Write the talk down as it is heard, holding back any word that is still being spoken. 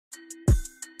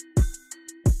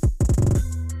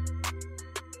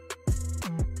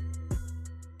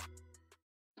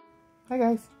Hi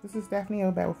guys, this is Daphne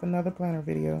back with another planner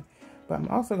video, but I'm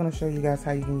also going to show you guys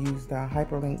how you can use the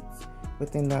hyperlinks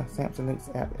within the Samson Notes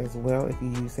app as well if you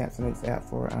use Samson Notes app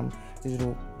for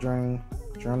digital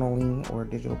journaling or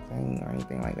digital planning or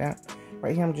anything like that.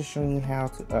 Right here I'm just showing you how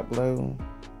to upload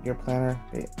your planner,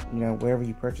 wherever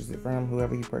you purchase it from,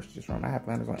 whoever you purchase it from. I have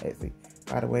planners on Etsy,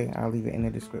 by the way. I'll leave it in the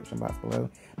description box below.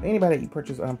 But anybody that you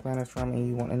purchase planners from and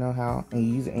you want to know how, and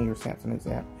you use it in your Samson Notes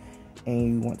app, and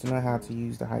you want to know how to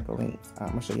use the hyperlinks, I'm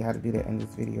going to show you how to do that in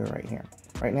this video right here.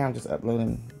 Right now I'm just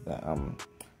uploading the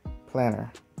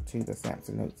planner to the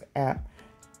Samson Notes app.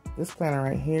 This planner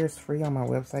right here is free on my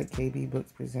website,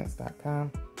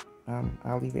 kbbookspresents.com.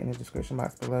 I'll leave it in the description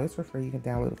box below. It's for free. You can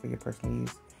download it for your personal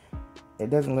use. It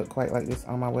doesn't look quite like this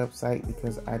on my website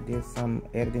because I did some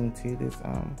editing to this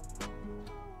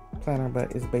planner,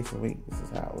 but it's basically, this is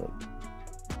how it looks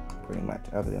pretty much,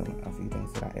 other than a few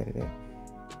things that I edited.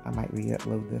 I might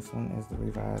re-upload this one as the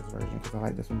revised version because I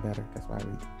like this one better. That's why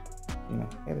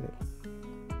I edit it.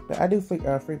 But I do free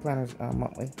planners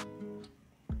monthly,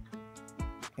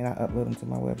 and I upload them to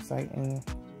my website, and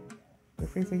they're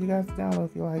free for you guys to download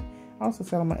if you like. I also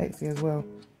sell them on Etsy as well,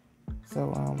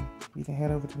 so you can head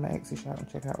over to my Etsy shop and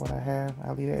check out what I have.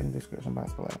 I'll leave that in the description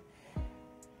box below.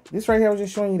 This right here, I was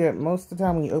just showing you that most of the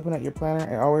time when you open up your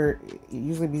planner, it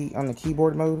usually be on the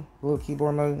keyboard mode, little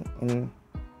keyboard mode, and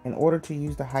in order to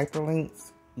use the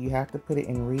hyperlinks, you have to put it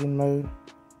in reading mode,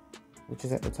 which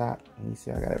is at the top. And you see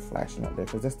I got it flashing up there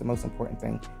because that's the most important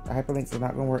thing. The hyperlinks are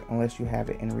not going to work unless you have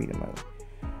it in reading mode.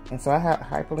 And so I have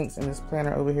hyperlinks in this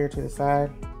planner over here to the side.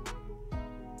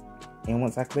 And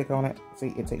once I click on it,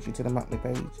 see, it takes you to the monthly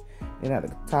page. Then at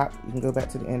the top, you can go back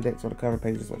to the index or the cover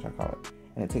page is what I call it.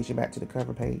 And it takes you back to the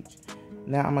cover page.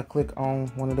 Now I'm going to click on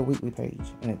one of the weekly page,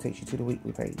 and it takes you to the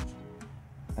weekly page.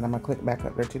 And I'm going to click back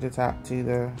up there to the top to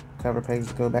the cover page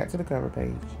to go back to the cover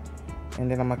page.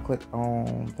 And then I'm going to click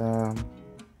on the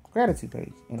gratitude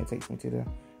page, and it takes me to the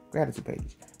gratitude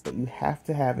page. But you have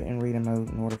to have it in reading mode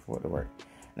in order for it to work.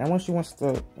 Now once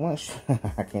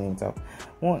I can't even talk.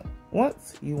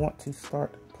 Once you want to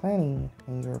start planning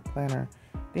in your planner,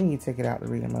 then you take it out to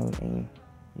reading mode, and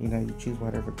you choose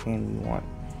whatever pen you want,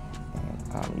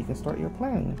 and you can start your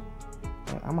planning.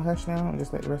 And I'm gonna hush now and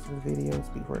just let the rest of the video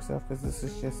speak for itself, because this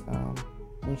is just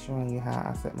me showing you how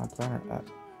I set my planner up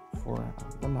for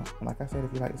the month. And like I said,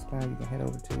 if you like this planner, you can head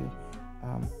over to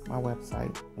my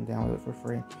website and download it for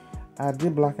free. I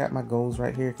did block out my goals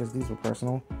right here because these were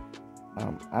personal.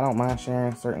 I don't mind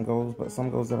sharing certain goals, but some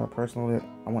goals that are personal that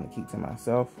I want to keep to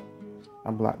myself,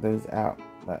 I block those out.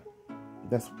 But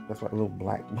that's what the little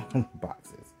black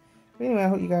box is. But anyway, I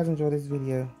hope you guys enjoy this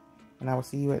video, and I will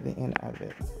see you at the end of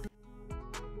it.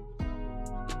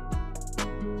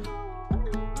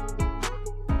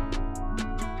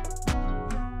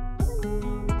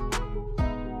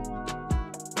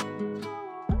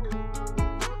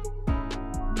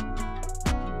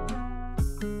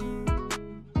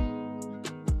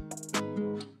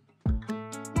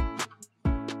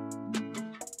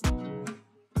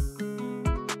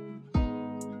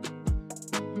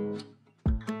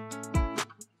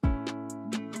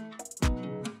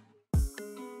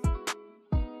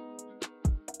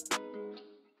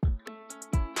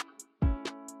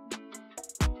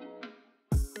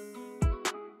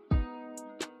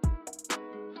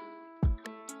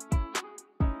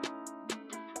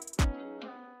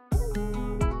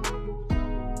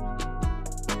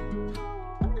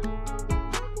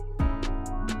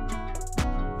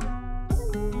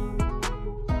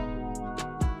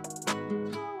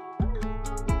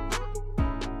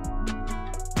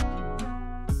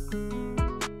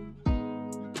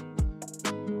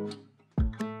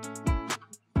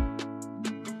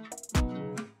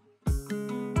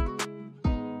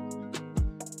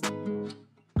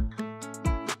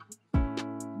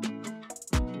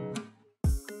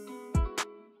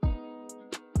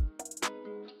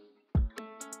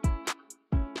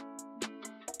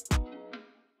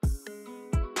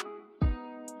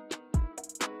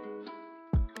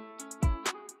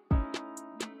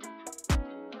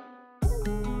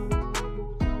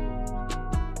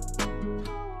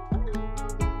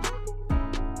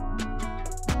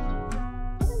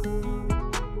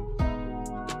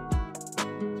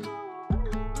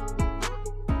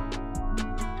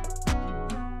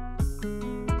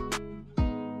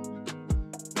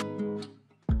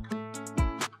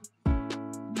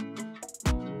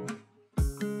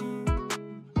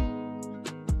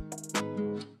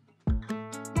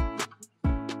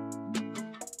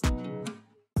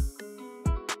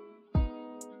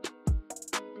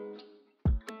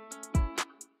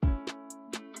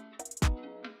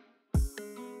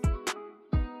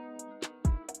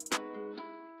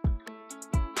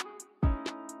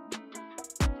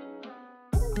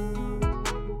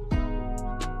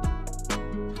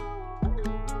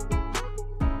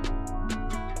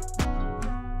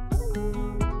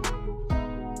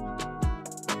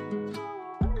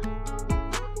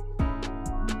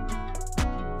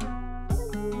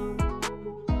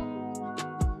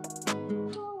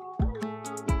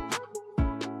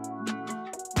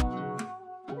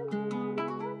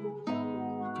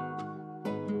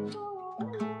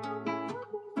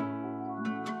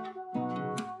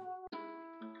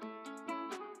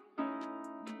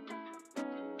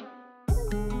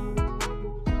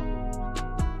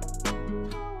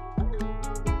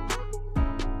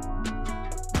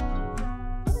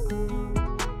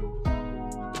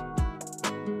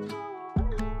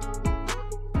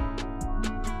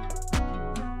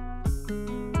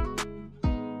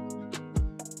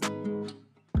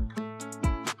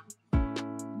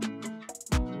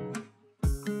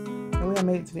 we have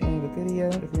made it to the end of the video.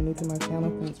 If you're new to my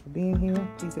channel, thanks for being here.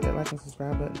 Please hit that like and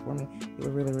subscribe button for me. It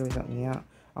would really, really help me out.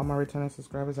 All my returning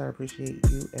subscribers, I appreciate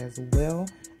you as well.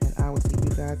 And I will see you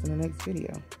guys in the next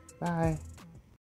video. Bye.